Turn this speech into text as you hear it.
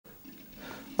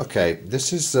Okay,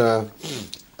 this is the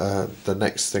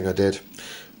next thing I did,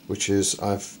 which is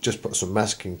I've just put some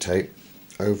masking tape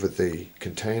over the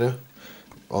container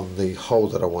on the hole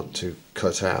that I want to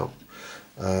cut out.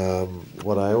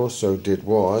 What I also did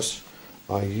was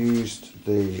I used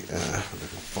the if I can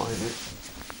find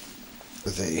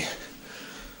it,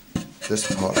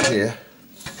 this part here,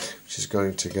 which is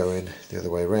going to go in the other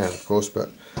way around, of course,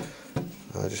 but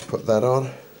I just put that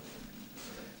on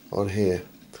here,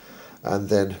 and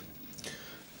then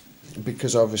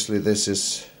because obviously this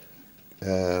is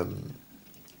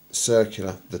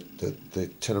circular, the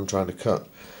tin I'm trying to cut,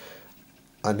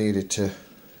 I needed to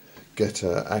get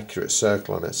an accurate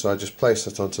circle on it, so I just placed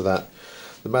it onto that.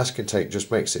 The masking tape just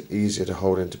makes it easier to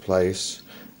hold into place,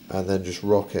 and then just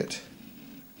rock it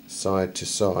side to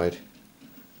side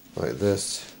like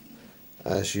this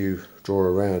as you draw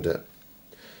around it,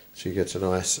 so you get a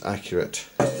nice accurate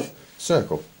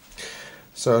circle.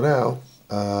 So now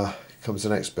comes the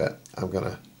next bit. I'm going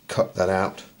to cut that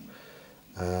out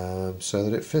so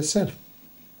that it fits in.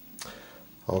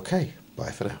 Okay,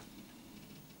 bye for now.